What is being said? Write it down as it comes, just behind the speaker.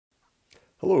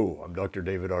Hello, I'm Dr.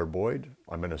 David R. Boyd.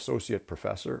 I'm an associate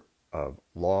professor of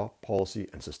law, policy,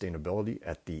 and sustainability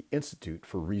at the Institute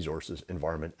for Resources,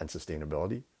 Environment, and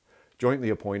Sustainability,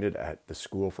 jointly appointed at the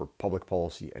School for Public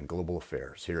Policy and Global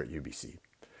Affairs here at UBC.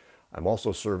 I'm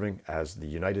also serving as the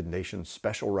United Nations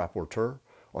Special Rapporteur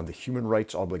on the human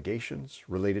rights obligations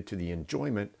related to the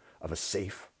enjoyment of a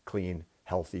safe, clean,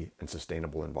 healthy, and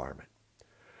sustainable environment.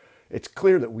 It's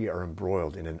clear that we are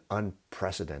embroiled in an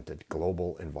unprecedented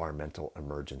global environmental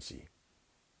emergency.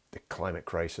 The climate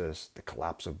crisis, the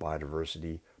collapse of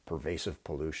biodiversity, pervasive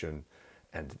pollution,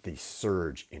 and the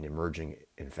surge in emerging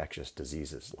infectious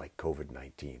diseases like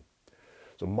COVID-19.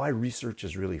 So my research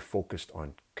is really focused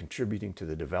on contributing to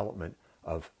the development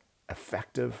of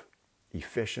effective,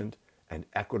 efficient, and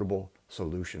equitable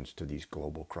solutions to these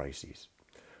global crises.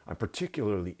 I'm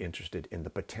particularly interested in the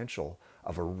potential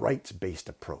of a rights-based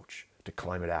approach to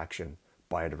climate action,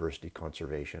 biodiversity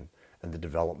conservation, and the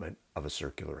development of a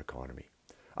circular economy.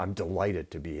 I'm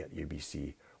delighted to be at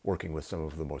UBC working with some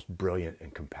of the most brilliant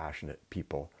and compassionate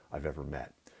people I've ever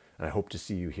met, and I hope to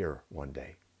see you here one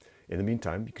day. In the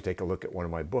meantime, you can take a look at one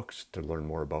of my books to learn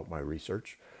more about my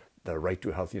research: The Right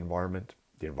to a Healthy Environment,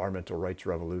 The Environmental Rights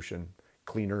Revolution,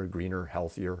 Cleaner, Greener,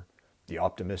 Healthier, The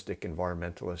Optimistic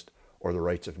Environmentalist, or The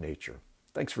Rights of Nature.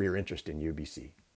 Thanks for your interest in UBC.